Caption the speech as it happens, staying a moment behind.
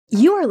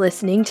You are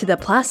listening to the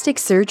Plastic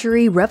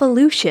Surgery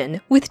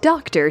Revolution with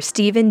Dr.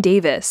 Stephen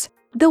Davis,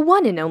 the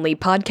one and only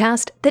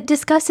podcast that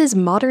discusses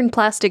modern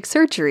plastic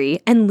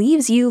surgery and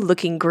leaves you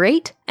looking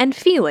great and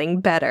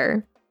feeling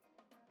better.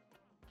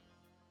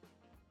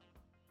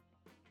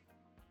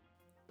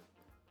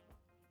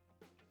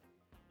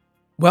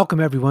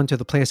 Welcome, everyone, to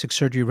the Plastic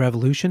Surgery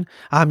Revolution.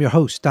 I'm your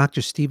host,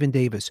 Dr. Stephen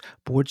Davis,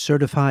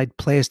 board-certified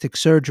plastic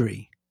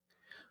surgery.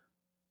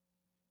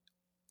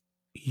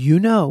 You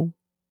know,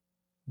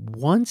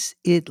 once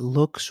it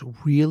looks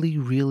really,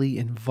 really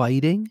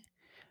inviting,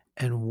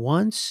 and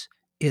once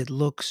it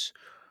looks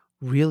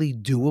really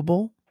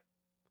doable,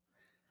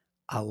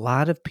 a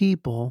lot of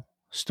people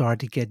start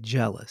to get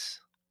jealous.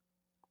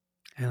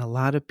 And a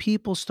lot of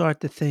people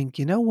start to think,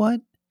 you know what?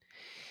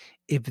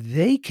 If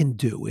they can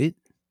do it,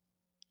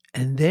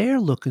 and they're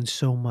looking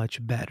so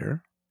much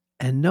better,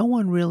 and no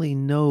one really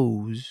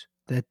knows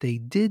that they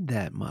did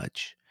that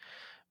much,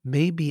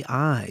 maybe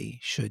I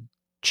should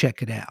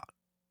check it out.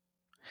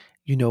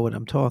 You know what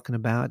I'm talking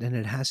about, and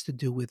it has to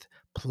do with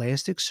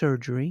plastic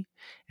surgery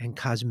and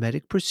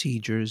cosmetic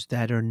procedures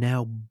that are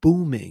now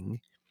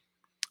booming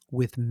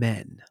with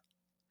men.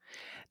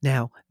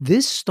 Now,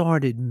 this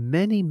started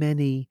many,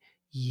 many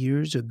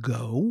years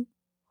ago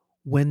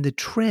when the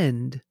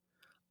trend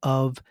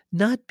of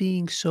not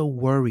being so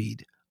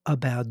worried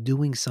about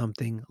doing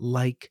something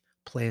like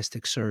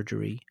plastic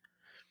surgery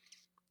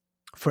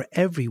for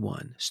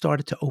everyone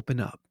started to open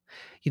up.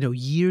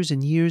 Years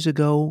and years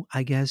ago,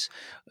 I guess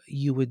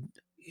you would,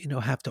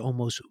 have to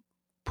almost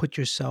put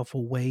yourself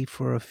away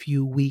for a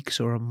few weeks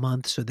or a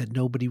month so that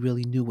nobody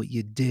really knew what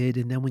you did.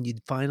 And then when you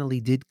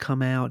finally did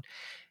come out,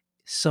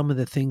 some of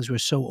the things were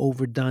so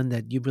overdone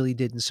that you really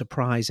didn't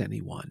surprise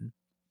anyone.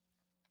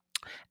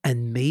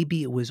 And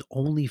maybe it was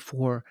only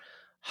for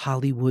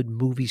Hollywood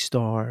movie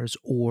stars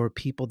or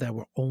people that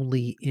were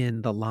only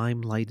in the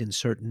limelight in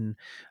certain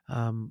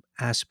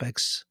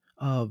aspects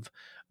of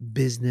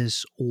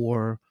business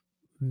or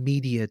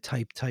media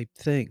type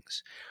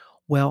things.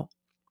 Well,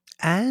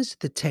 as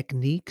the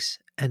techniques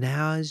and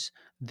as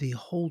the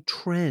whole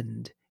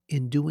trend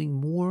in doing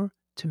more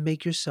to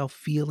make yourself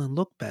feel and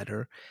look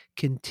better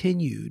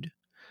continued,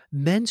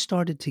 men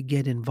started to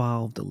get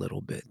involved a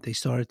little bit. They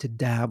started to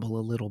dabble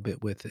a little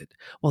bit with it.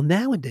 Well,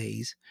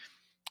 nowadays,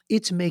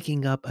 it's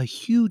making up a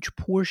huge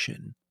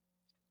portion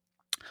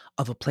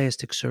of a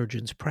plastic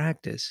surgeon's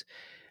practice,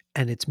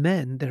 and it's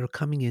men that are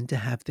coming in to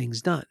have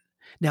things done.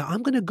 Now,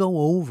 I'm going to go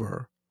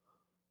over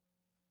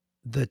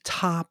the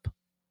top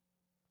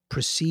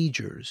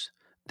procedures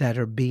that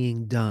are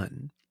being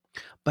done,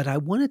 but I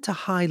wanted to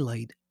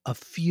highlight a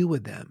few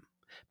of them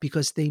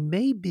because they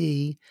may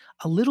be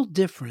a little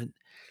different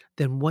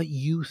than what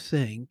you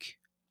think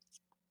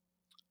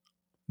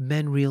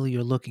men really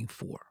are looking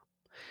for.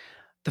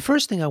 The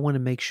first thing I want to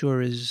make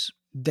sure is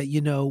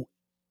that,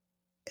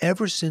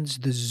 ever since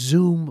the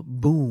Zoom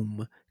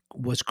boom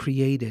was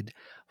created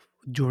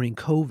during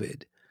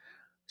COVID,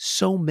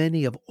 so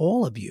many of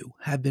all of you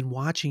have been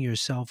watching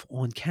yourself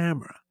on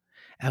camera.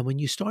 And when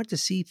you start to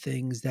see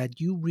things that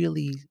you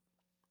really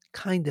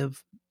kind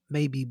of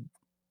maybe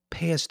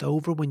passed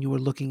over when you were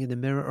looking in the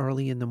mirror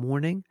early in the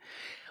morning,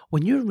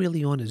 when you're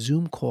really on a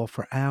Zoom call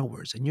for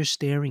hours and you're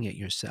staring at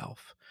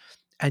yourself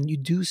and you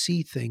do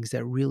see things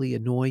that really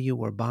annoy you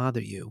or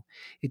bother you,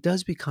 it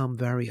does become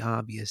very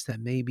obvious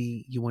that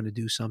maybe you want to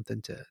do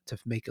something to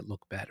make it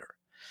look better.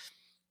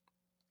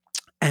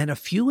 And a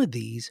few of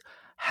these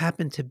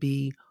happen to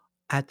be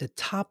at the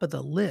top of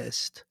the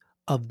list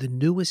of the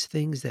newest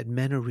things that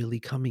men are really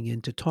coming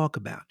in to talk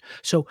about.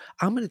 So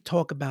I'm going to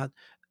talk about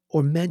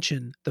or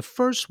mention the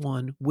first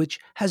one, which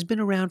has been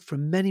around for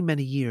many,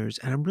 many years,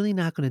 and I'm really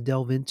not going to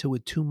delve into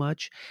it too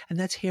much, and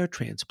that's hair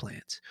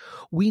transplants.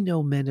 We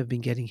know men have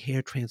been getting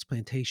hair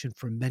transplantation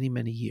for many,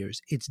 many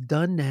years. It's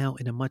done now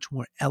in a much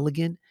more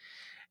elegant,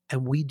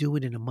 and we do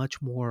it in a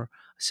much more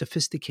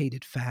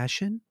sophisticated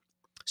fashion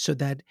so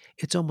that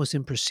it's almost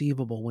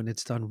imperceivable when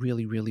it's done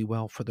really, really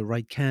well for the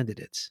right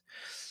candidates.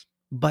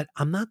 But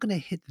I'm not going to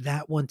hit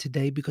that one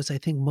today because I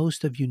think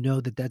most of you know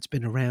that that's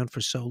been around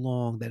for so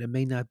long that it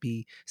may not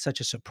be such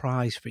a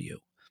surprise for you.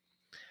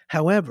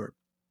 However,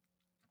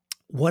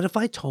 what if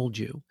I told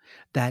you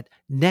that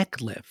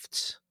neck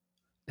lifts,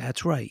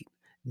 that's right,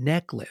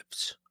 neck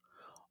lifts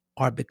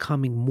are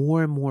becoming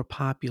more and more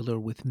popular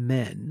with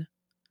men?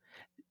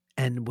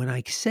 And when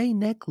I say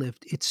neck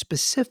lift, it's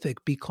specific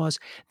because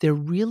they're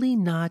really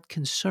not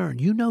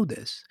concerned. You know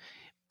this.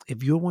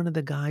 If you're one of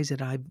the guys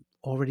that I've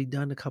already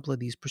done a couple of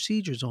these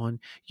procedures on,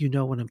 you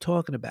know what I'm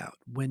talking about.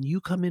 When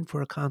you come in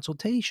for a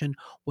consultation,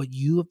 what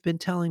you have been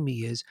telling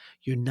me is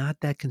you're not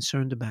that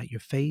concerned about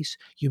your face.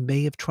 You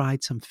may have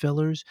tried some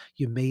fillers.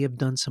 You may have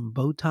done some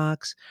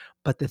Botox.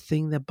 But the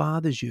thing that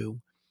bothers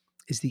you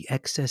is the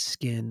excess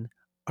skin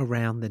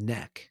around the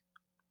neck.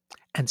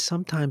 And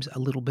sometimes a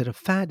little bit of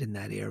fat in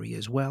that area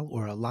as well,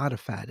 or a lot of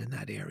fat in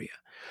that area.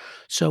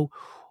 So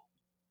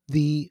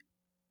the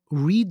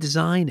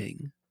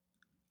redesigning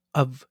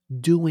of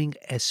doing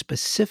a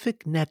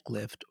specific neck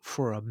lift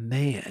for a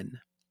man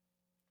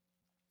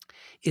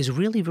is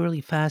really,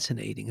 really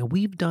fascinating. And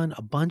we've done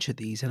a bunch of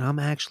these, and I'm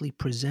actually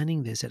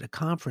presenting this at a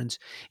conference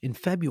in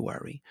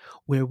February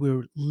where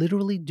we're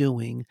literally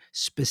doing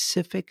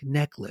specific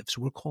neck lifts.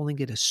 We're calling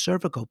it a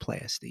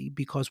cervicoplasty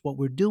because what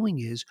we're doing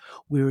is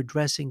we're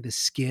addressing the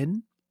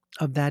skin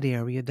of that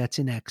area that's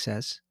in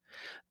excess,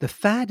 the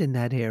fat in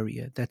that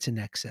area that's in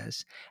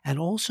excess, and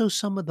also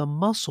some of the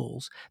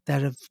muscles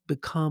that have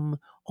become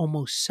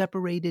almost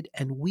separated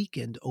and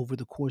weakened over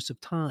the course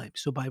of time.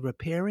 So by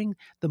repairing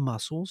the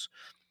muscles,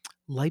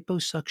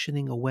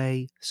 liposuctioning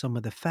away some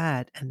of the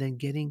fat, and then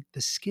getting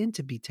the skin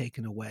to be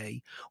taken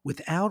away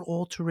without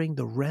altering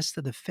the rest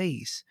of the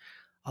face.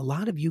 A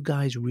lot of you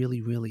guys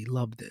really, really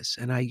love this.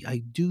 And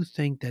I do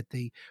think that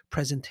the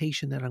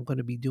presentation that I'm going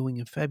to be doing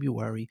in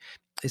February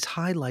is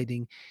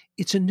highlighting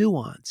it's a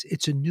nuance,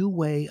 it's a new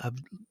way of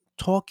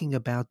talking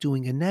about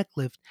doing a neck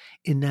lift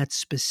in that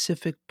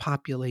specific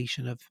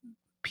population of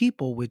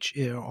people, which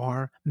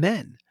are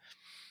men.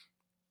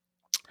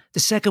 The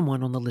second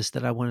one on the list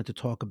that I wanted to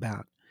talk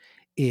about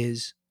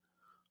is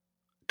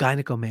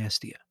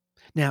gynecomastia.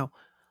 Now,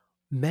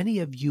 many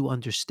of you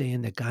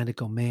understand that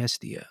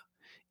gynecomastia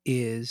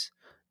is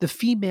the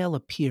female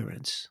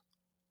appearance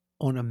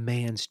on a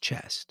man's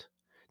chest.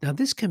 Now,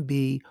 this can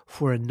be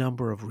for a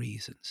number of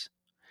reasons.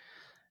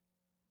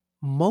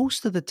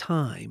 Most of the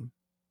time,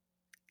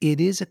 it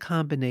is a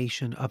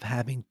combination of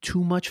having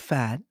too much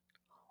fat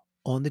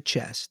on the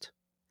chest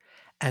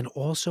and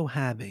also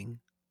having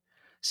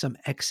some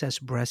excess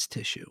breast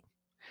tissue.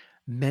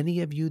 Many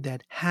of you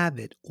that have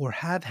it or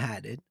have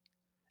had it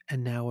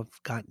and now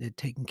have gotten it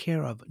taken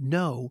care of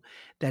know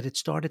that it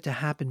started to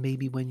happen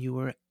maybe when you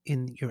were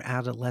in your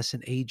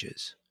adolescent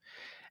ages.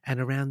 And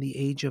around the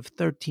age of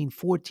 13,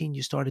 14,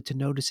 you started to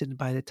notice it. And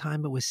by the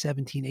time it was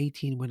 17,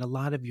 18, when a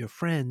lot of your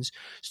friends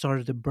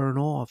started to burn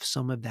off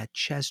some of that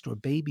chest or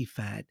baby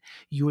fat,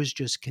 yours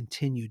just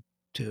continued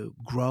to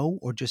grow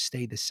or just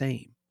stay the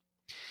same.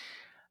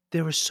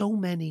 There are so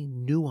many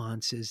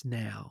nuances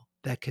now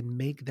that can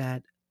make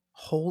that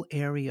whole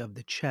area of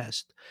the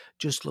chest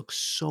just look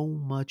so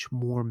much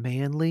more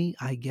manly,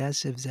 I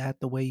guess, if that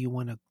the way you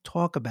want to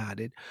talk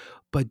about it,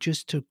 but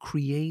just to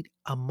create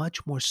a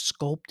much more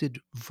sculpted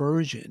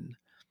version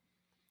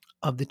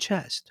of the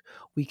chest.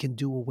 We can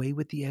do away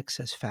with the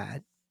excess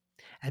fat.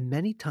 And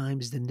many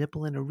times the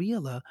nipple and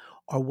areola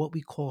are what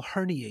we call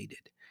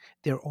herniated.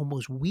 They're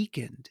almost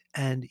weakened.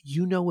 And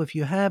you know, if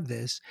you have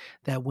this,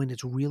 that when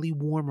it's really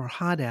warm or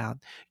hot out,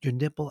 your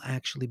nipple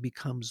actually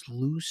becomes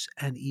loose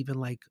and even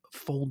like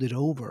folded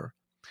over.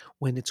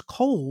 When it's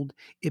cold,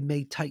 it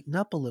may tighten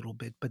up a little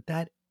bit, but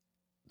that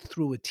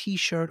through a t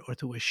shirt or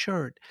through a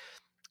shirt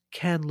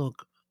can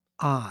look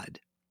odd.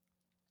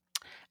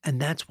 And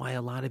that's why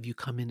a lot of you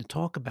come in to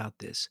talk about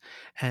this.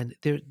 And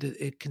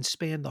it can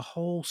span the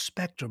whole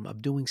spectrum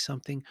of doing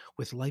something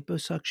with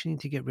liposuctioning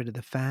to get rid of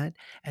the fat,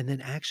 and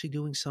then actually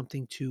doing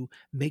something to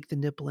make the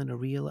nipple and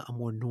areola a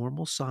more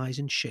normal size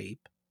and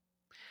shape,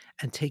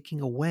 and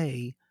taking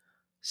away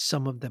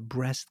some of the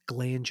breast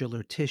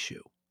glandular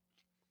tissue.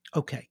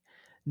 Okay,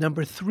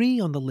 number 3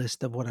 on the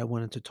list of what I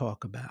wanted to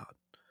talk about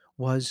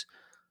was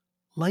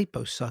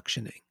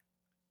liposuctioning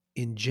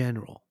in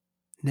general.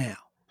 Now,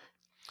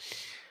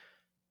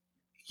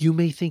 you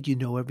may think you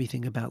know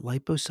everything about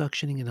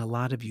liposuctioning, and a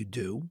lot of you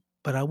do,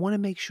 but I want to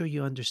make sure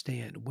you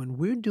understand when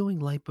we're doing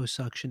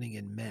liposuctioning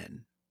in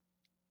men,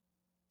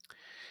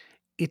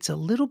 it's a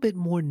little bit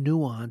more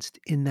nuanced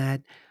in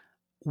that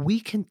we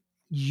can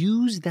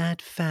use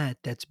that fat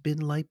that's been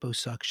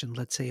liposuctioned,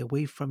 let's say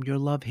away from your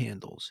love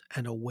handles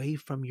and away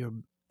from your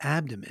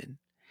abdomen,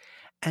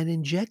 and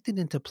inject it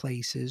into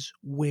places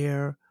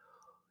where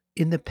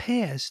in the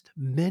past,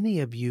 many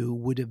of you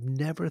would have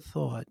never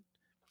thought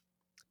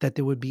that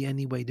there would be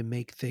any way to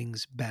make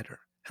things better.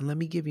 And let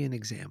me give you an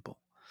example.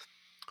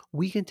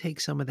 We can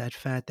take some of that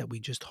fat that we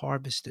just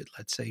harvested,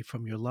 let's say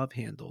from your love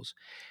handles,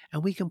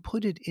 and we can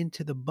put it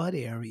into the butt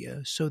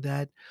area so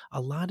that a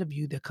lot of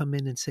you that come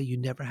in and say you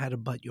never had a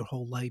butt your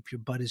whole life, your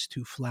butt is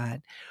too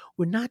flat,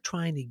 we're not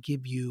trying to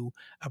give you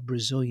a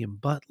Brazilian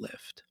butt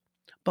lift,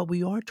 but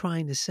we are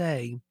trying to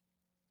say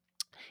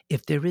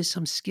if there is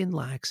some skin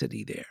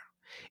laxity there,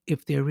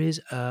 if there is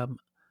a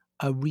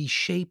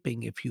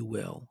reshaping, if you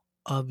will,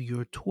 of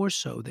your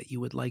torso that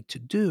you would like to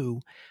do,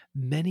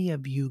 many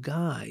of you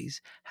guys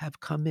have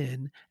come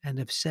in and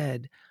have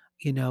said,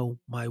 you know,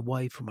 my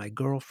wife or my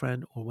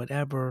girlfriend or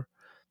whatever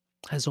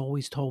has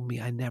always told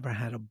me I never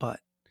had a butt.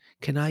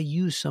 Can I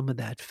use some of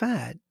that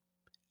fat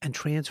and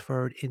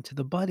transfer it into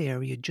the butt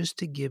area just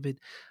to give it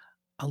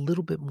a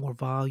little bit more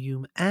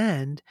volume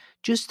and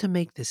just to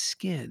make the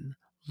skin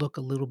look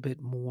a little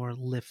bit more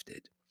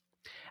lifted?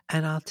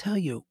 And I'll tell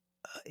you,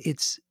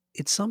 it's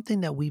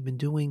something that we've been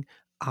doing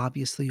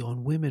obviously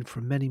on women for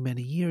many,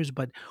 many years.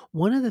 But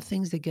one of the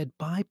things that get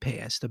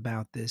bypassed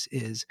about this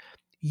is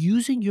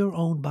using your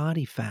own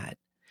body fat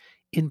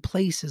in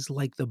places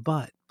like the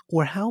butt.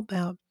 Or how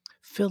about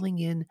filling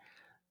in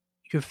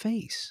your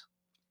face?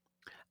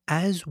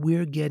 As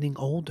we're getting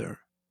older,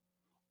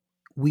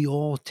 we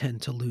all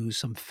tend to lose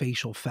some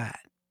facial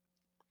fat.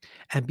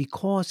 And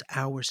because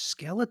our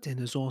skeleton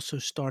is also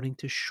starting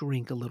to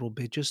shrink a little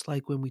bit, just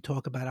like when we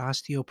talk about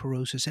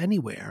osteoporosis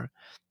anywhere,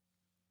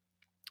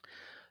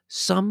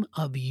 some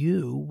of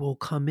you will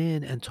come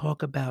in and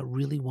talk about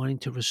really wanting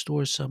to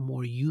restore some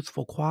more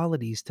youthful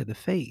qualities to the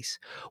face.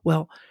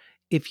 Well,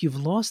 if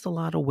you've lost a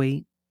lot of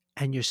weight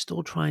and you're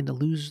still trying to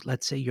lose,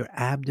 let's say, your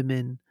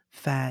abdomen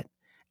fat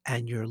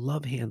and your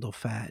love handle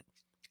fat,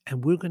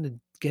 and we're going to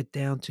get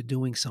down to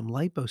doing some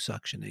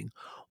liposuctioning,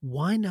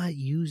 why not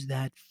use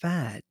that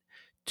fat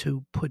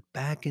to put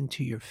back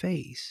into your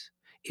face?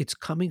 It's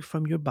coming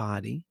from your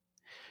body.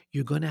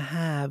 You're going to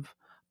have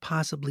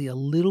possibly a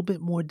little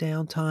bit more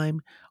downtime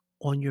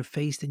on your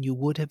face than you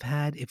would have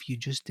had if you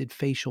just did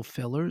facial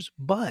fillers.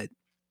 But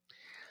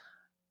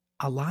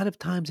a lot of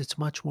times it's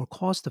much more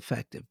cost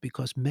effective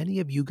because many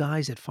of you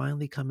guys that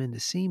finally come in to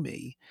see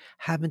me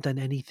haven't done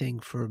anything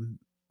for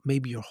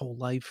maybe your whole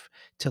life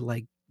to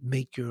like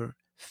make your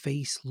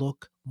face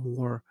look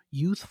more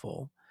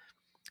youthful.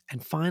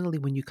 And finally,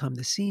 when you come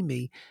to see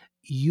me,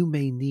 you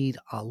may need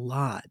a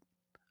lot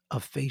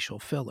of facial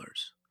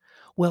fillers.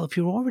 Well, if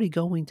you're already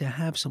going to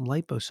have some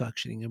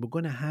liposuctioning and we're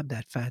going to have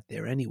that fat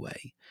there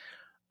anyway,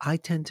 I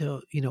tend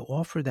to,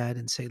 offer that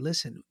and say,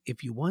 listen,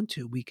 if you want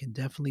to, we can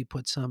definitely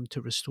put some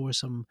to restore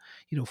some,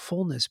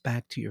 fullness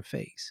back to your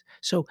face.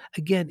 So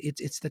again,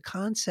 it's the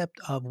concept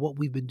of what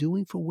we've been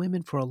doing for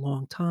women for a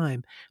long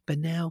time, but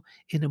now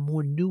in a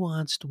more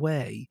nuanced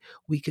way,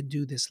 we can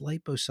do this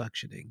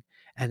liposuctioning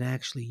and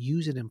actually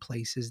use it in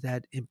places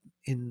that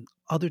in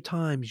other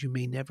times you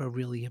may never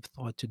really have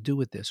thought to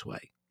do it this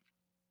way.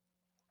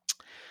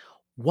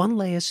 One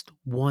last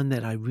one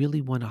that I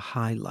really want to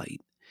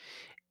highlight,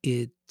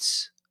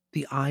 it's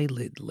the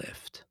eyelid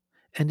lift.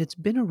 And it's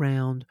been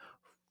around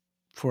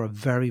for a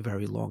very,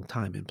 very long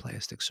time in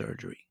plastic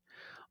surgery.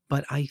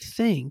 But I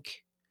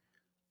think,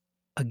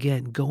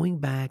 again, going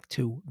back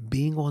to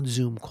being on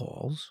Zoom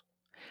calls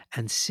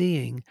and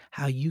seeing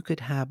how you could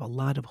have a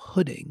lot of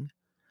hooding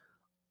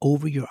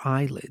over your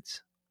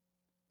eyelids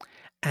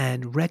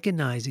and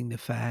recognizing the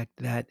fact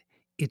that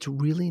it's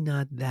really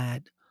not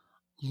that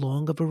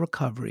long of a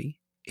recovery.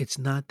 It's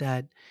not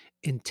that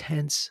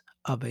intense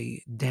of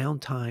a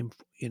downtime,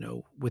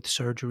 with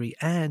surgery.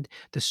 And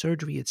the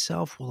surgery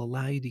itself will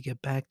allow you to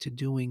get back to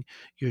doing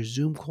your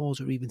Zoom calls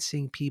or even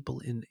seeing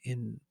people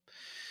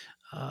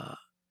uh,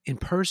 in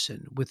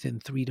person within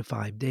 3 to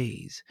 5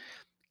 days.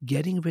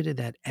 Getting rid of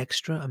that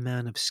extra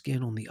amount of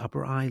skin on the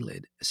upper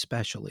eyelid,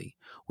 especially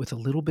with a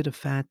little bit of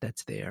fat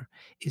that's there,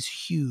 is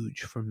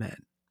huge for men.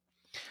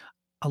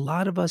 A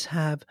lot of us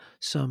have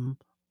some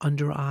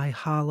under eye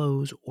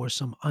hollows or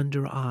some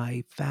under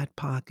eye fat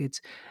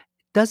pockets.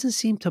 Doesn't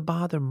seem to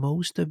bother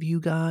most of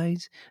you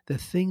guys. The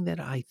thing that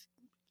I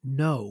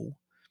know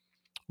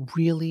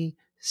really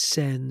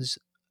sends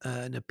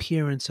an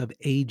appearance of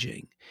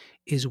aging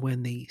is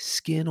when the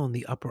skin on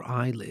the upper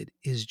eyelid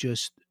is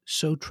just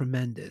so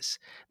tremendous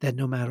that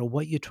no matter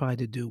what you try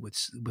to do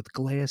with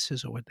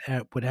glasses or with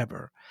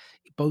whatever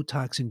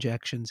Botox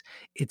injections,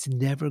 it's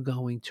never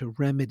going to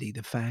remedy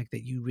the fact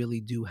that you really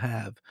do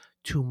have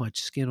too much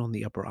skin on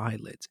the upper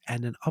eyelids.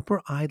 And an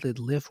upper eyelid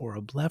lift or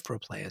a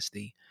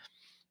blepharoplasty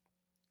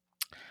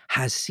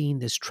has seen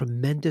this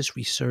tremendous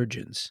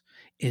resurgence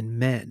in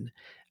men.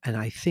 And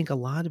I think a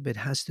lot of it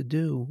has to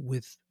do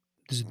with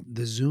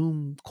the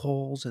Zoom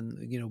calls and,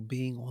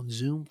 being on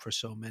Zoom for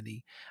so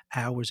many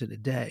hours in a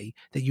day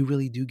that you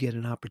really do get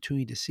an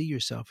opportunity to see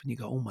yourself and you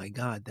go, oh my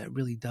God, that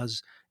really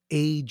does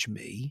age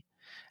me.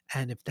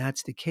 And if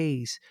that's the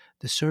case,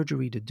 the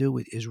surgery to do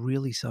it is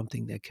really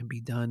something that can be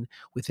done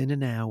within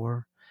an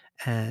hour.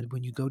 And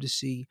when you go to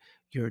see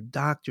your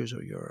doctors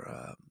or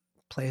your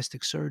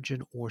plastic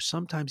surgeon, or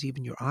sometimes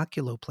even your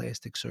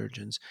oculoplastic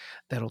surgeons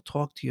that'll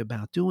talk to you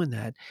about doing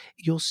that,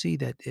 you'll see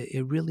that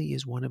it really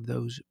is one of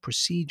those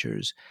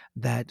procedures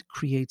that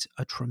creates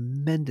a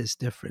tremendous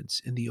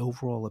difference in the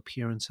overall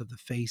appearance of the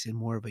face in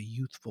more of a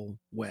youthful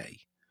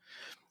way.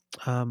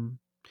 Um,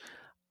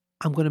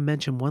 I'm going to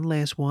mention one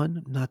last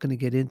one. I'm not going to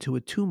get into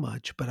it too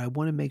much, but I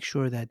want to make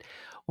sure that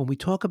when we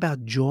talk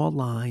about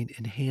jawline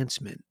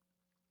enhancement,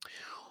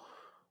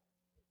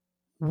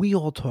 we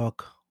all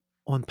talk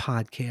on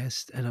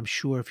podcasts, and I'm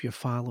sure if you're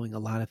following a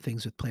lot of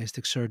things with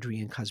plastic surgery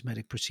and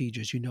cosmetic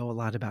procedures, you know a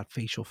lot about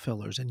facial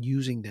fillers and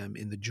using them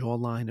in the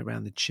jawline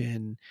around the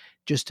chin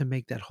just to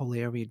make that whole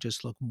area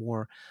just look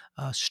more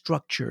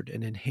structured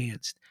and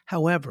enhanced.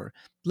 However,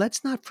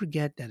 let's not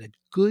forget that a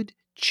good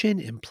chin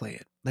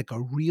implant, like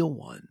a real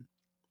one,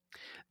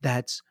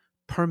 that's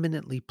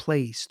permanently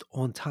placed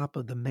on top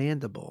of the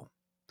mandible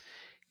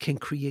can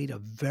create a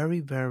very,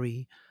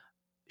 very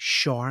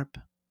sharp,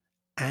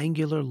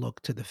 angular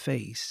look to the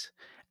face.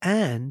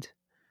 And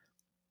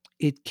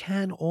it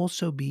can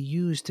also be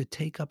used to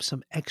take up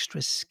some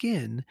extra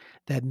skin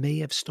that may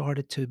have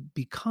started to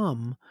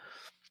become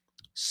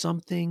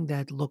something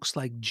that looks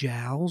like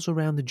jowls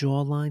around the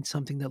jawline,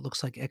 something that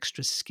looks like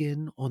extra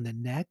skin on the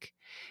neck.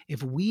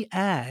 If we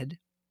add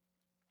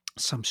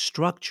some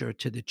structure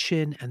to the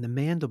chin and the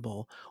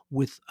mandible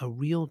with a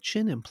real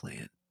chin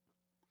implant,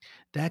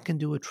 that can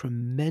do a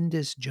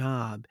tremendous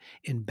job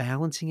in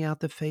balancing out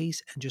the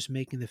face and just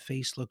making the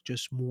face look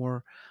just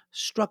more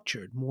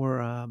structured,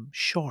 more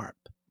sharp.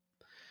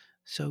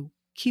 So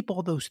keep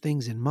all those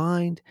things in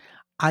mind.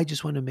 I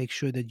just want to make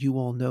sure that you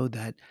all know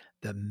that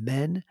the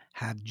men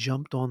have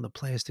jumped on the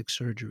plastic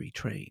surgery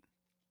train.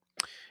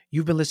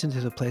 You've been listening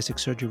to the Plastic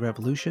Surgery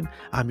Revolution.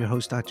 I'm your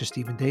host, Dr.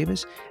 Stephen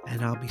Davis,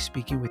 and I'll be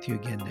speaking with you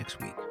again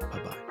next week.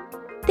 Bye-bye.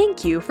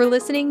 Thank you for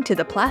listening to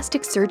the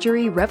Plastic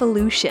Surgery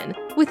Revolution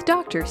with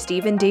Dr.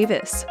 Stephen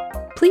Davis.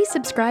 Please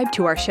subscribe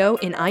to our show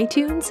in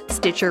iTunes,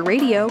 Stitcher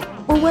Radio,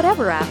 or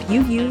whatever app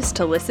you use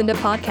to listen to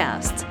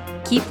podcasts.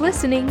 Keep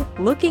listening,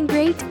 looking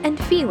great, and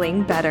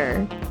feeling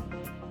better.